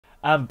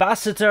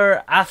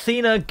Ambassador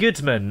Athena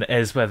Goodman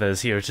is with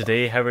us here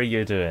today. How are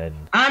you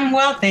doing? I'm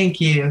well,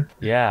 thank you.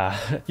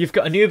 Yeah, you've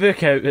got a new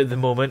book out at the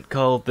moment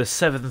called The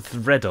Seventh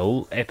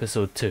Riddle,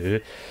 Episode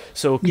 2.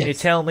 So can you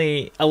tell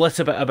me a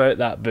little bit about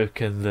that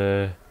book and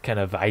the kind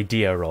of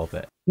idea of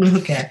it?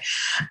 Okay.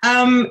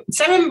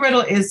 Seventh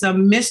Riddle is a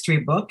mystery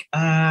book.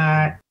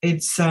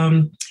 It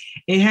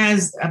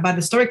has about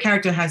the story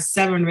character has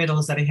 7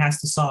 riddles that he has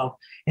to solve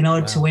in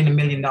order to win $1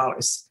 million.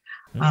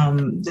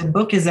 The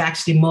book is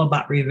actually more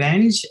about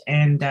revenge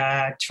and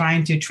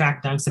trying to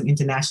track down some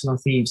international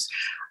thieves.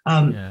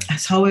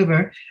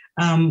 However,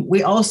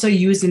 we're also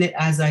using it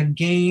as a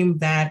game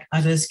that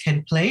others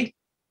can play.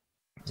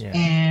 Yeah.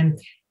 And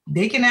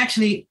they can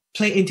actually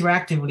play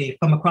interactively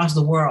from across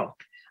the world.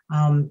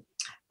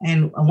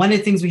 And one of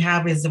the things we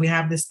have is that we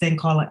have this thing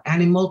called an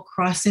Animal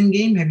Crossing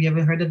game. Have you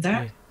ever heard of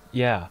that?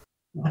 Yeah.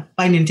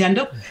 By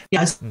Nintendo?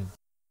 Yes.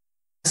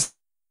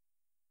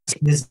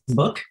 This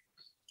book.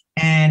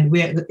 And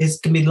it's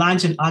going to be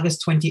launched on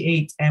August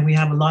 28th. And we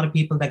have a lot of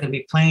people that are going to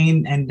be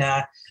playing and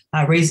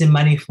raising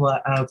money for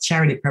a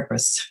charity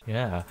purpose.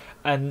 Yeah.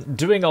 And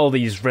doing all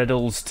these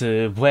riddles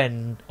to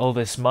win all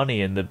this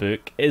money in the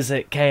book, is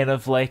it kind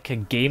of like a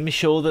game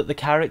show that the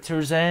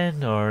character's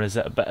in? Or is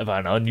it a bit of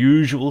an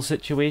unusual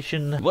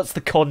situation? What's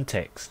the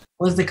context?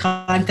 What's the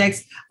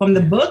context from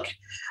the book?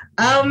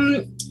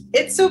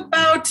 It's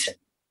about,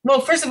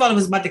 well, first of all, it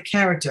was about the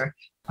character.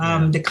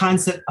 The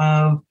concept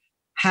of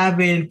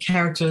having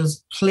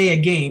characters play a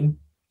game.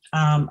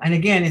 And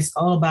again, it's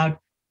all about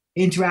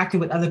interacting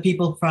with other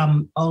people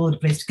from all over the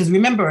place. Because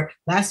remember,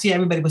 last year,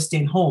 everybody was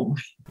staying home.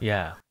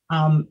 Yeah.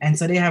 And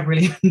so they have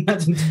really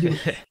nothing to do.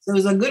 So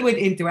it's a good way to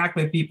interact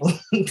with people.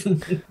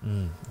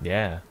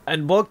 Yeah.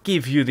 And what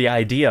gave you the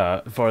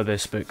idea for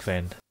this book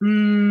then?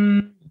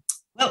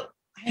 Well,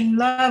 I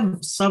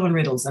love solving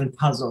riddles and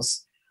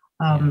puzzles.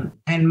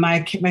 And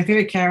my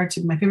favorite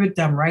character, my favorite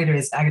writer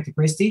is Agatha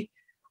Christie.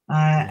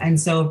 And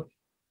so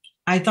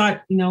I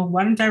thought,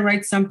 why don't I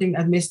write something,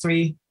 a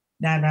mystery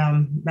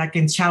that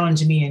can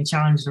challenge me and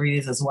challenge the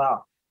readers as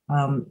well.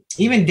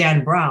 Even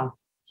Dan Brown,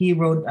 he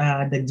wrote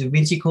the Da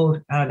Vinci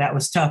Code. That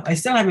was tough. I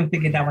still haven't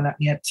figured that one out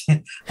yet,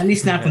 at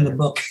least not from the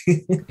book.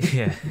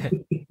 Yeah,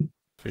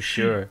 for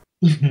sure.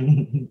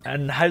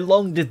 And how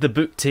long did the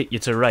book take you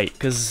to write?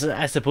 Because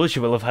I suppose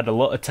you will have had a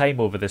lot of time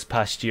over this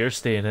past year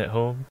staying at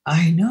home.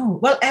 I know.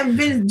 Well, I've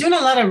been doing a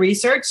lot of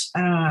research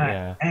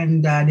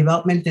and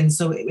development. And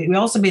so we've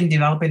also been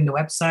developing the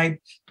website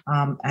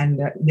and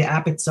the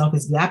app itself.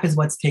 The app is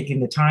what's taking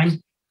the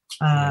time.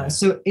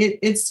 So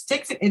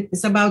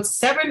it's about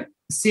 7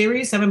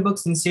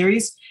 books in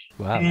series.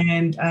 Wow.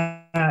 And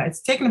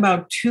it's taken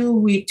about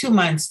 2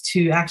 months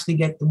to actually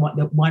get the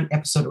one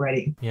episode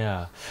ready.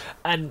 Yeah.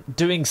 And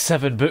doing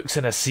 7 books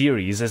in a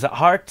series, is it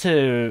hard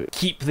to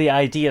keep the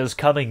ideas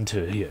coming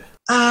to you?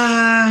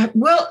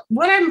 Well,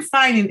 what I'm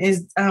finding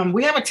is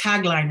we have a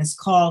tagline. It's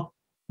called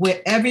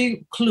 "Where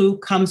Every Clue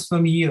Comes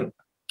From You."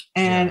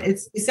 And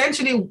it's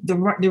essentially the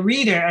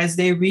reader, as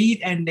they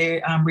read and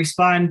they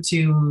respond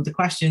to the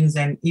questions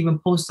and even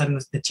post on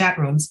the chat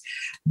rooms,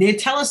 they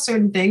tell us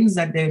certain things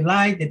that they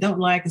like, they don't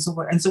like, and so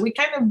forth. And so we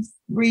kind of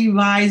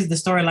revise the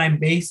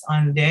storyline based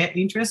on their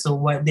interests or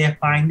what they're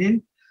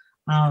finding.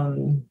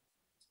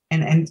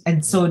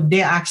 And so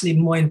they're actually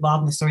more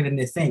involved in the story than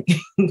they think.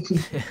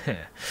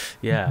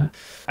 Yeah.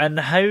 And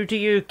how do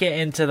you get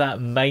into that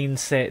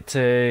mindset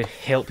to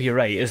help you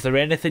write? Is there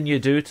anything you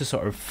do to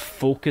sort of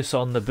focus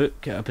on the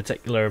book at a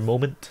particular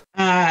moment?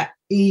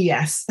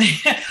 Yes.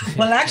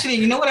 Well, actually,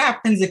 you know what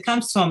happens? It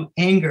comes from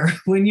anger.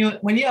 When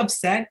you're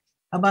upset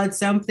about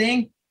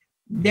something,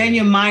 then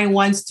your mind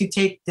wants to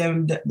take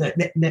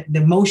the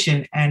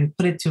emotion and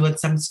put it to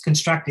something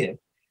constructive.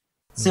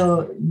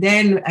 So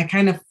then I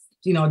kind of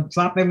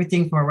drop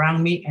everything from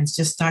around me and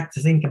just start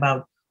to think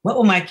about what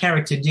will my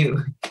character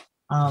do.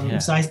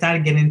 So I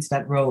started getting into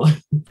that role.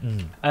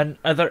 And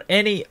are there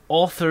any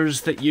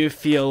authors that you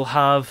feel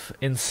have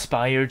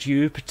inspired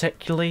you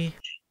particularly?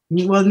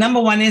 Well, number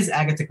one is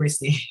Agatha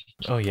Christie.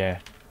 Oh yeah,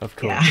 of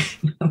course.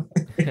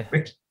 Yeah.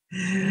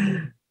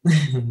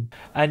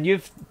 And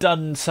you've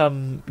done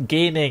some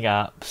gaming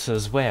apps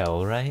as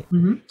well, right?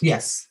 Mm-hmm.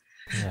 Yes.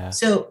 Yeah.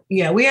 So we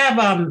have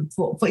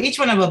for each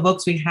one of our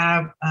books we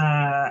have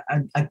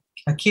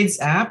a kids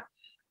app.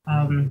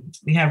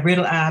 We have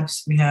riddle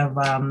apps. We have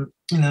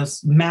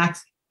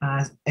math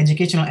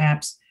educational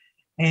apps,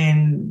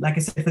 and like I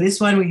said, for this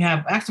one we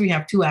have 2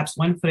 apps.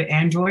 One for the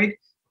Android,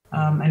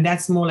 and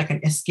that's more like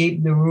an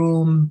escape the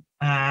room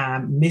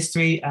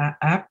mystery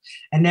app,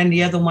 and then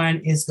the other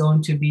one is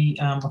going to be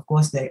of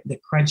course the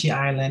Crunchy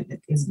Island.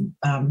 It is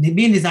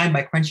being designed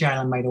by Crunchy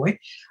Island, by the way,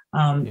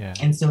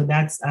 and so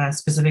that's a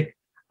specific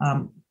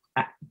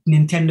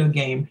Nintendo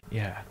game.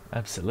 Yeah,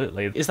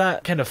 absolutely. Is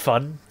that kind of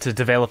fun to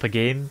develop a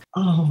game?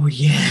 Oh,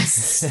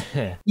 yes.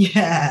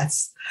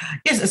 Yes,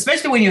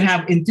 especially when you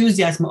have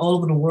enthusiasm all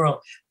over the world.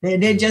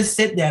 They just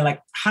sit there,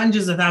 like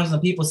hundreds of thousands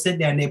of people sit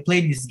there and they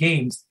play these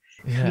games.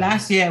 Yeah.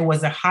 Last year it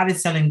was the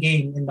hottest selling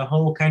game in the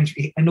whole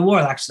country, in the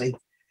world actually. It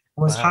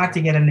was hard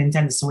to get a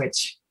Nintendo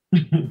Switch.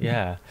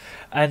 Yeah.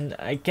 And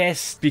I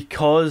guess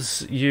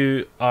because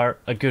you are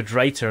a good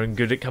writer and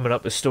good at coming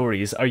up with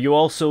stories, are you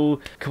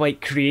also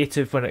quite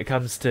creative when it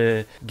comes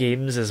to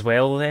games as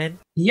well then?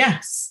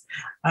 Yes.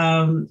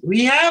 Well,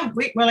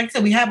 like I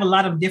said, we have a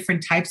lot of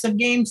different types of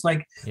games.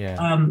 Like,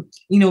 Yeah.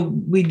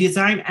 we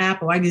design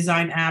I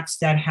design apps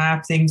that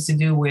have things to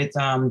do with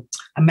a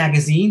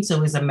magazine.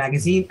 So it's a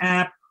magazine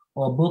app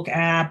or a book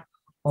app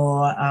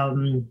or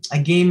a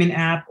gaming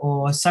app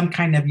or some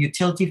kind of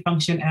utility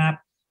function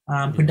app,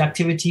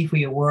 productivity for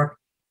your work.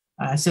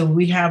 So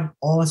we have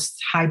all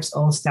types,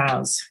 all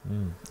styles.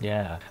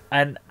 Yeah.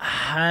 And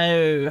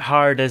how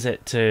hard is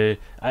it to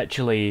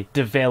actually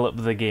develop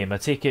the game? I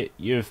take it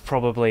you've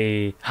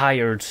probably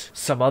hired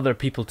some other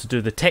people to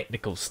do the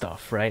technical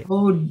stuff, right?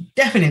 Oh,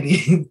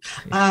 definitely.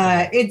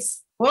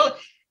 Well,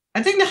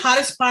 I think the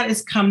hardest part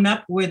is coming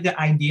up with the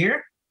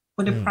idea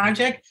for the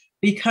project,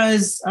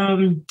 because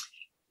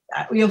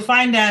you'll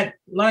find that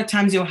a lot of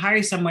times you'll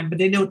hire someone, but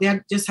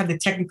just have the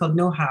technical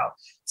know-how.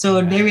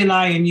 So they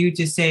rely on you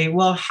to say,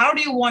 well, how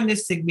do you want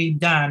this to be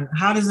done?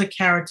 How does the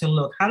character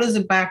look? How does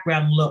the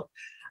background look?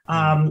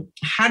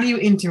 How do you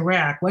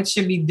interact? What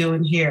should we be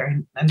doing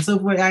here? And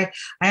so I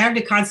have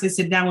to constantly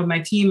sit down with my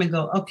team and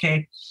go,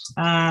 okay,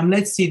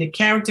 let's see, the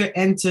character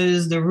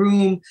enters the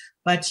room,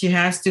 but she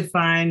has to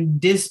find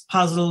this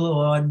puzzle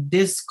or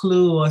this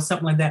clue or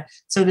something like that.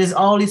 So there's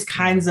all these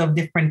kinds of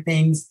different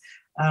things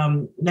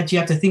that you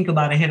have to think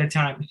about ahead of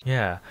time.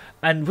 Yeah.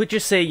 And would you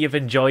say you've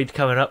enjoyed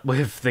coming up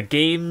with the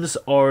games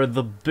or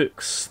the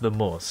books the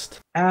most?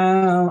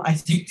 I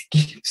think the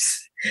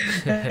games.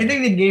 I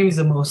think the games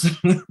the most.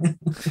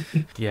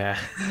 Yeah.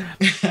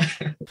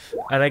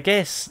 And I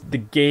guess the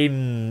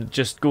game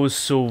just goes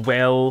so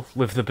well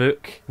with the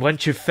book.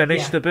 Once you've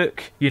finished the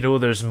book, you know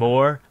there's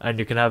more, and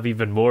you can have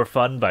even more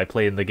fun by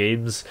playing the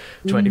games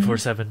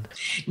 24/7.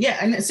 Yeah,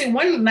 and see,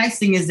 one nice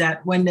thing is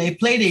that when they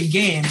play the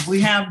game,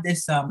 we have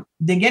this,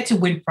 they get to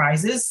win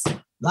prizes,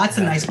 lots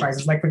of nice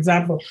prizes. Like, for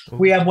example,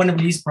 we have one of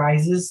these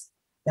prizes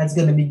that's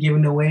going to be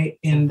given away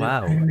in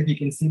I don't know if you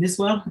can see this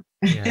well.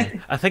 Yeah.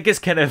 I think it's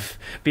kind of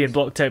being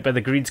blocked out by the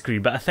green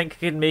screen, but I think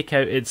I can make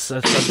out it's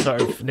some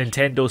sort of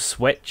Nintendo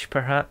Switch,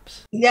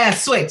 perhaps. Yeah,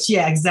 Switch.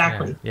 Yeah,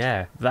 exactly.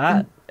 Yeah.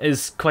 That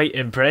is quite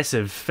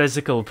impressive.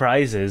 Physical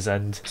prizes,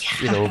 and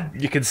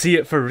you can see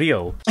it for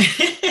real.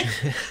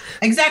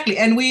 Exactly.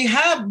 And we've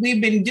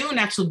been doing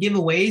actual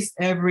giveaways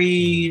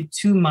every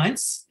 2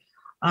 months.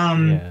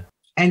 And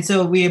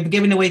so we have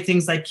given away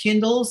things like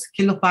Kindle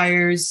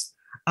Fires,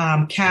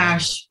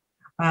 cash.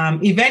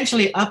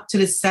 Eventually, up to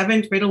the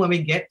 7th riddle, when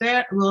we get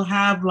there, we'll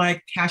have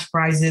like cash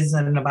prizes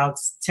and about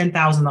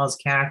 $10,000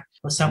 cash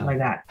or something like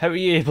that. How are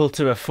you able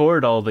to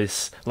afford all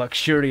these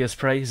luxurious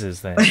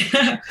prizes then?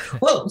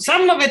 Well,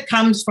 some of it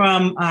comes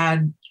from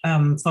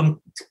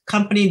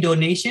company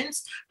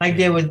donations, like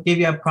they would give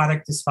you a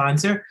product to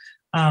sponsor.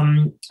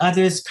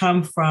 Others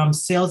come from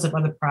sales of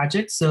other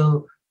projects.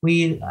 So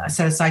we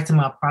set aside some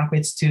of our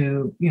profits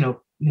to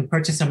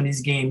purchase some of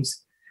these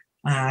games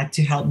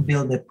to help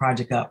build the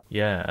project up.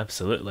 Yeah,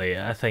 absolutely.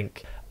 I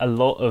think a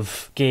lot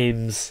of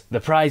games,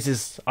 the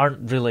prizes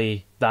aren't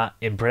really that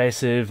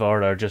impressive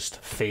or are just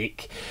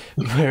fake.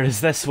 Whereas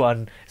this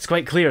one, it's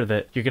quite clear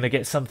that you're going to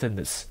get something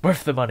that's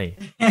worth the money.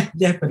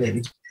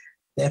 Definitely.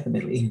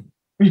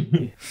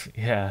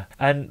 Yeah.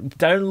 And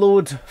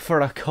download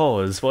for a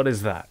cause, what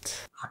is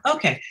that?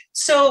 Okay.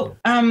 So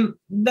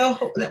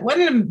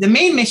the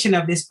main mission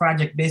of this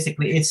project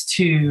basically is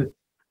to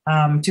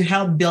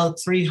help build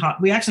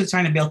we're actually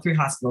trying to build 3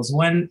 hospitals,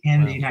 one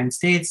in the United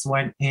States,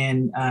 one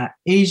in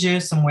Asia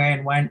somewhere,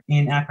 and one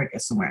in Africa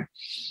somewhere.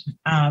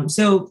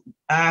 So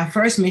our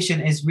first mission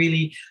is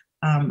really,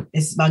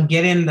 it's about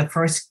getting the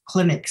first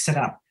clinic set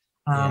up.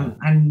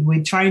 And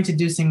we're trying to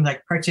do things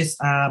like purchase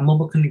a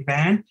mobile clinic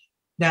van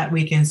that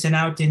we can send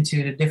out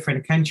into the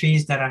different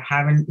countries that are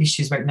having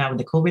issues right now with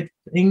the COVID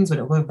things, with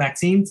the COVID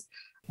vaccines,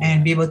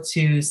 and be able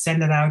to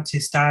send it out to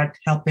start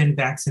helping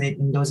vaccinate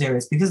in those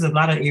areas, because a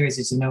lot of areas,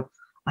 as you know,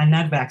 are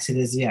not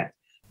vaccinated yet.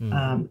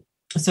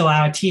 So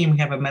our team, we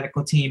have a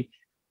medical team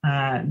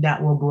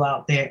that will go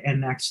out there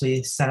and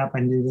actually set up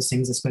and do these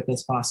things as quickly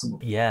as possible.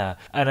 Yeah,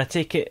 and I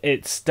take it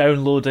it's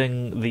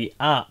downloading the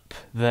app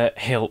that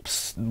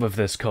helps with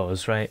this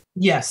cause, right?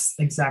 Yes,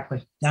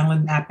 exactly.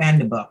 Download the app and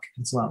the book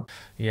as well.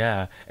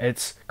 Yeah,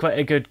 it's quite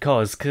a good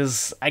cause,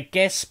 because I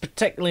guess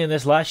particularly in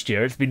this last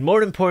year, it's been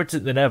more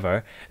important than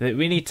ever that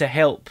we need to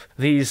help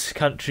these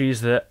countries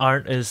that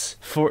aren't as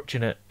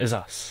fortunate as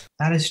us.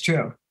 That is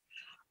true.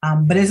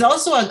 But there's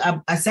also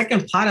a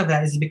second part of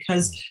that, is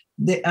because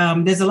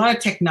there's a lot of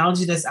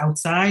technology that's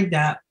outside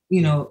that,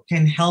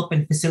 can help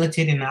and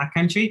facilitate in our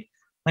country.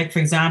 Like, for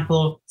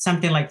example,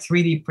 something like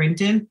 3D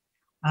printing.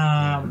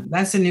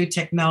 That's a new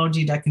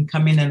technology that can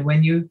come in. And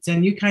when you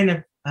kind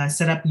of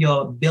set up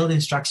your building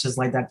structures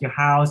like that, your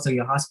house or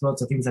your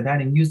hospitals or things like that,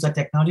 and use that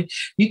technology,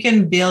 you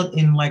can build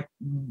in like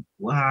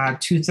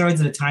 2/3 of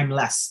the time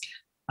less.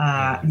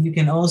 You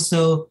can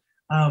also,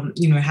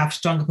 have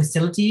stronger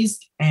facilities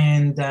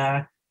and,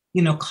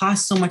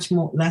 cost so much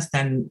more less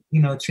than,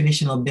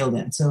 traditional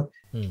building. So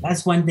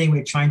That's one thing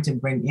we're trying to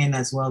bring in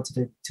as well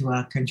to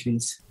our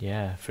countries.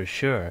 Yeah, for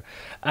sure.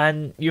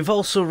 And you've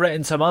also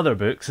written some other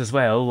books as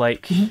well,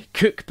 like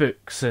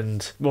cookbooks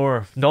and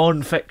more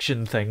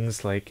non-fiction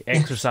things like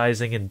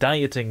exercising and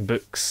dieting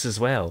books as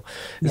well.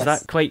 Is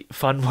that quite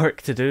fun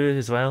work to do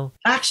as well?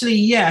 Actually,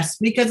 yes,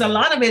 because a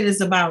lot of it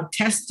is about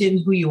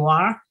testing who you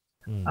are.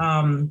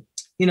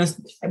 You know,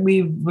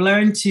 we've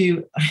learned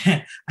to,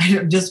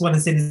 I just want to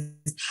say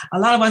this, a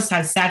lot of us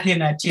have sat here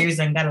in our chairs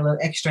and got a little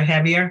extra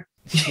heavier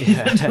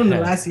during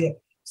the last year.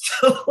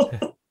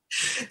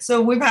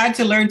 So we've had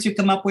to learn to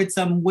come up with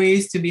some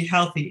ways to be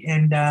healthy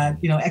and,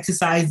 you know,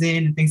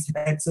 exercising and things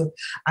like that. So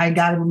I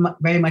got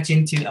very much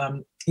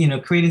into, you know,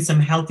 creating some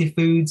healthy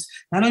foods,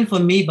 not only for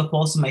me, but for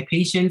also my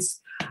patients.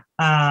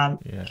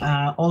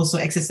 Also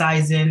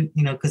exercising,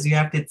 you know, because you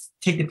have to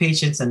take the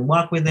patients and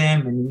walk with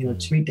them and, you know,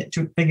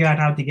 figure out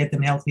how to get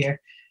them healthier.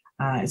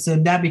 So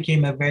that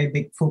became a very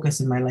big focus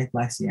in my life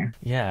last year.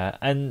 Yeah,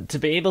 and to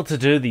be able to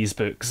do these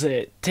books,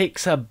 it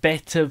takes a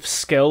bit of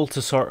skill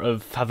to sort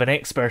of have an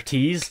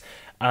expertise.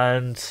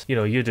 And, you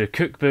know, you do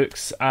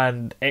cookbooks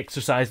and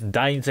exercise and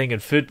dieting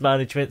and food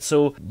management.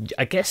 So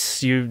I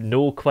guess you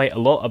know quite a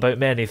lot about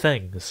many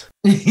things.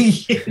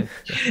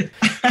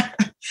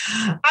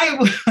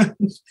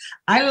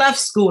 I love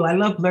school. I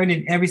love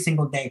learning every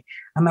single day.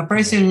 I'm a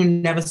person who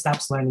never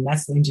stops learning.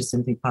 That's the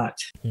interesting part.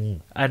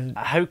 And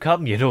how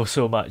come you know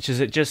so much? Is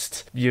it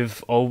just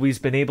you've always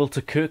been able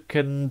to cook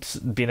and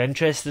been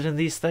interested in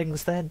these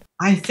things then?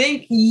 I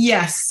think,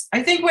 yes.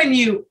 I think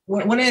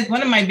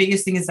one of my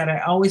biggest things is that I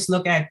always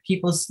look at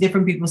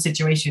different people's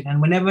situation.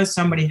 And whenever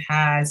somebody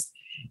has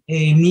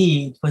a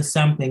need for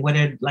something,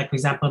 whether, like, for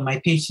example, my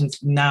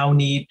patients now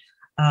need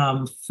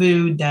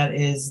food that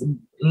is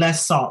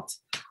less salt,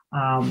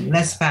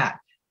 less fat,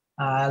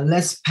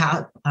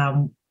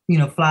 you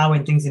know, flour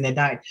and things in their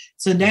diet.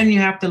 So then you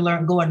have to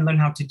go and learn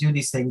how to do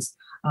these things.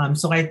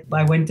 So I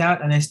went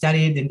out and I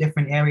studied in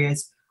different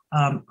areas.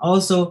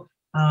 Also,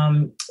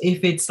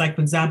 if it's like,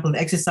 for example, the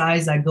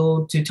exercise, I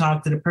go to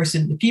talk to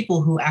the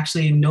people who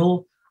actually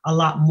know a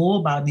lot more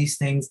about these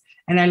things,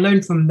 and I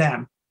learn from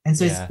them. And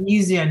so it's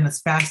easier and it's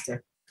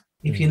faster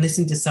if you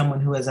listen to someone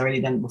who has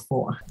already done it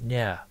before.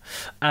 Yeah.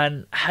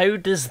 And how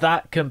does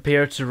that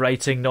compare to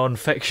writing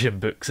non-fiction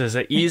books? Is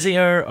it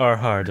easier or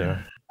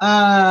harder?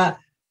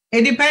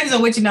 It depends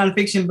on which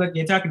non-fiction book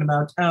you're talking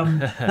about.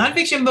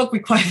 Non-fiction book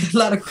requires a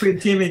lot of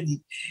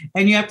creativity,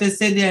 and you have to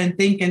sit there and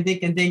think and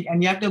think and think,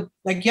 and you have to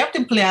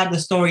play out the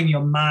story in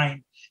your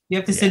mind. You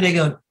have to sit there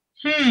and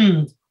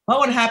go, what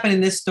would happen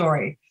in this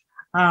story?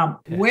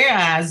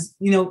 Whereas,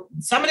 you know,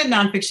 some of the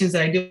non-fictions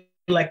that I do,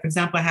 like, for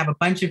example, I have a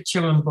bunch of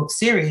children's book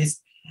series,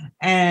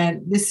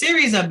 and the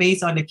series are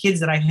based on the kids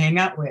that I hang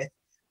out with.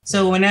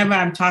 So whenever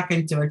I'm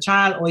talking to a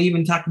child or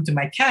even talking to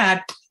my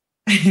cat,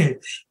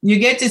 you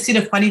get to see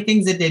the funny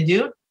things that they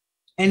do,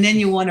 and then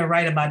you want to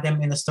write about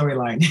them in the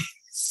storyline.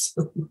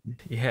 So,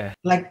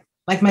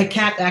 like my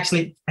cat,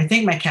 actually, I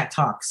think my cat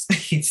talks.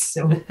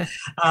 So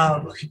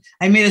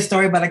I made a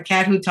story about a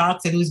cat who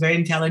talks and who's very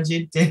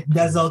intelligent and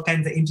does all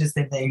kinds of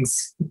interesting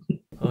things.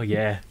 Oh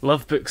yeah,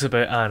 love books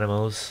about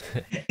animals.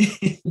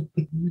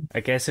 I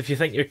guess if you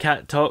think your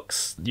cat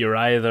talks, you're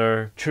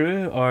either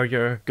true or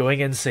you're going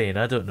insane.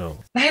 I don't know.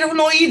 I don't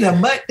know either,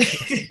 but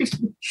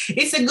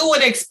it's a good way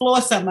to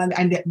explore something,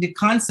 and the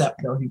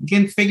concept, though. You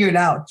can figure it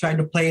out, try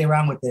to play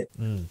around with it.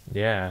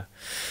 Yeah.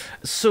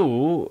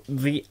 So,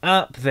 the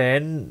app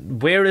then,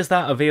 where is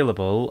that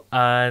available,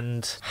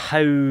 and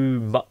how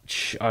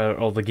much are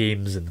all the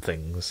games and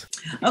things?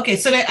 Okay,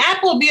 so the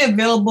app will be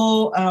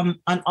available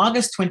on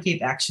August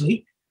 20th,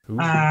 actually.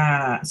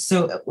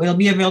 So it'll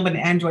be available in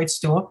the Android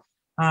store.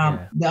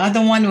 The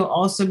other one will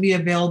also be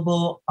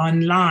available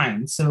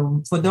online.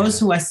 So for those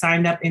who are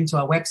signed up into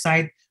our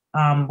website,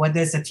 whether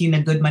it's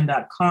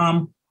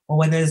athenagoodman.com or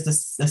whether it's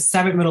the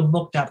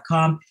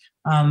 7riddlebook.com,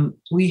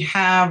 we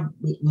have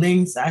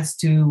links as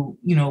to,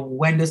 you know,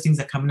 when those things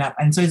are coming up.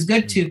 And so it's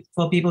good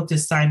for people to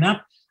sign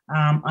up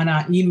on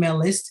our email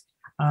list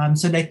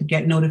so they can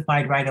get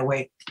notified right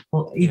away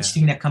for each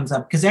thing that comes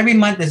up. Because every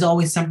month there's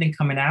always something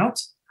coming out,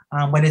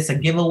 whether it's a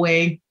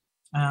giveaway,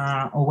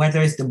 or whether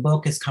it's the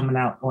book is coming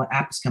out or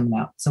app is coming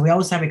out. So we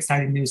always have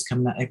exciting news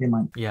coming out every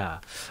month.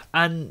 Yeah.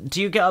 And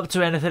do you get up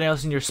to anything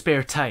else in your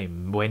spare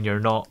time when you're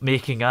not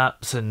making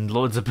apps and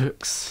loads of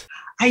books?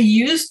 I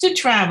used to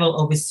travel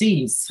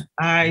overseas.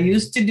 I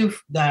used to do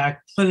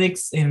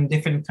clinics in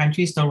different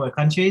countries, third world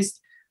countries.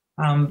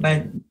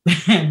 But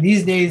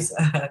these days,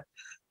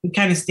 we're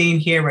kind of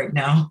staying here right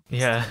now.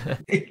 Yeah.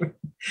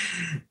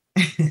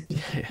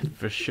 Yeah,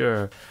 for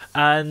sure.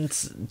 And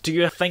do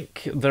you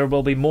think there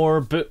will be more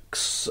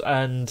books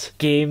and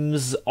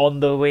games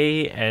on the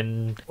way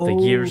in the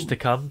years to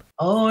come?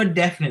 Oh,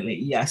 definitely,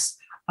 yes.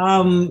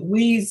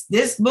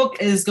 This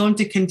book is going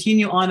to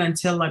continue on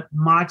until like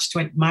March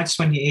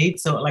 28th.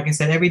 So like I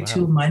said, every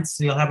 2 months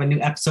we'll have a new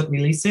episode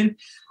releasing.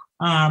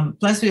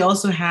 Plus we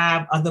also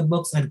have other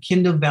books on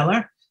Kindle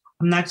Vella.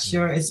 I'm not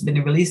sure it's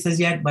been released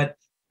as yet, but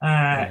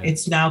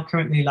it's now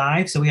currently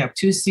live. So we have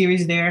 2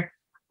 series there.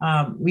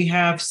 We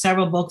have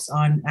several books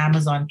on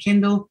Amazon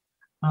Kindle.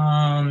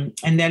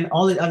 And then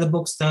all the other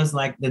bookstores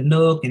like the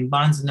Nook and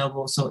Barnes and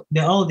Noble, so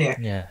they're all there.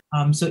 Yeah.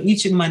 So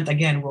each month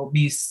again we'll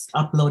be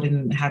uploading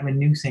and having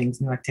new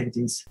things, new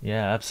activities.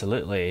 Yeah,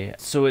 absolutely.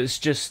 So it's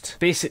just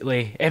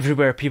basically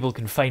everywhere people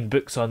can find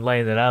books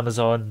online and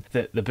Amazon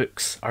that the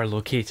books are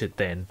located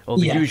then, all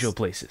the usual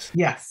places.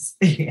 Yes,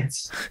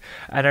 yes.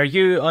 And are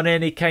you on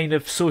any kind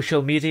of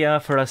social media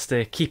for us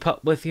to keep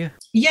up with you?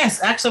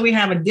 Yes, actually we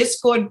have a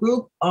Discord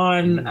group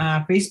on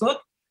Facebook.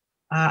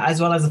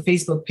 As well as a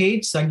Facebook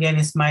page. So again,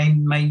 it's my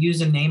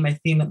username, my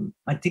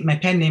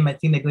pen name,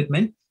 Athena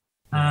Goodman.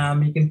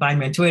 You can find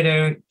me on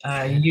Twitter,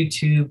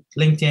 YouTube,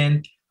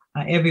 LinkedIn,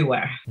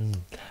 everywhere. And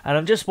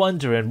I'm just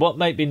wondering what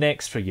might be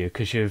next for you,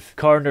 because you've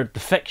cornered the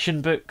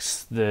fiction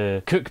books,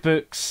 the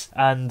cookbooks,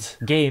 and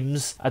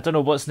games. I don't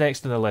know what's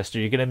next on the list. Are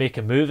you going to make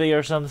a movie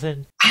or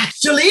something?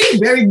 Actually,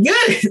 very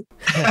good.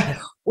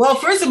 Well,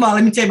 first of all,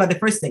 let me tell you about the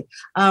first thing.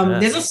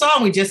 There's a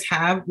song we just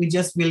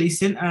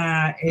released it.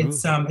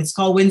 It's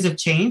called Winds of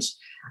Change.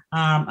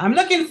 I'm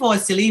looking for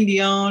Celine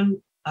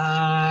Dion,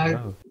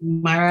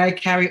 Mariah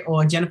Carey,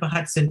 or Jennifer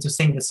Hudson to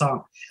sing the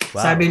song.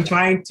 Wow. So I've been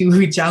trying to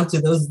reach out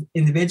to those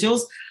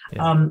individuals.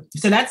 Yeah.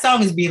 So that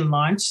song is being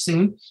launched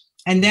soon.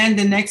 And then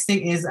the next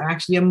thing is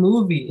actually a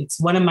movie. It's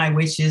one of my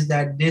wishes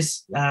that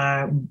this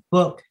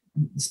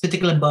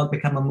particular book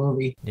become a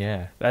movie.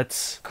 Yeah,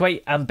 that's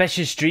quite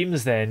ambitious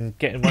dreams then,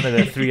 getting one of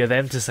the three of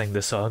them to sing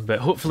the song, but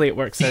hopefully it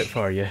works out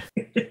for you.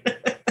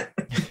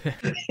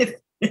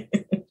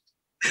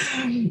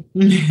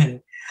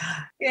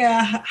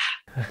 Yeah,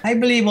 I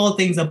believe all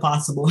things are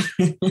possible.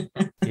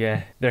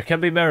 Yeah, there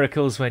can be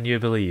miracles when you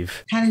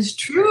believe. That is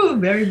true.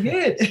 Very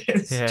good.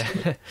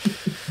 Yeah.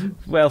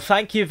 Well,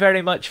 thank you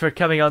very much for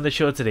coming on the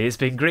show today. It's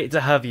been great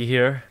to have you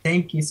here.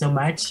 Thank you so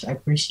much. I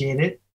appreciate it.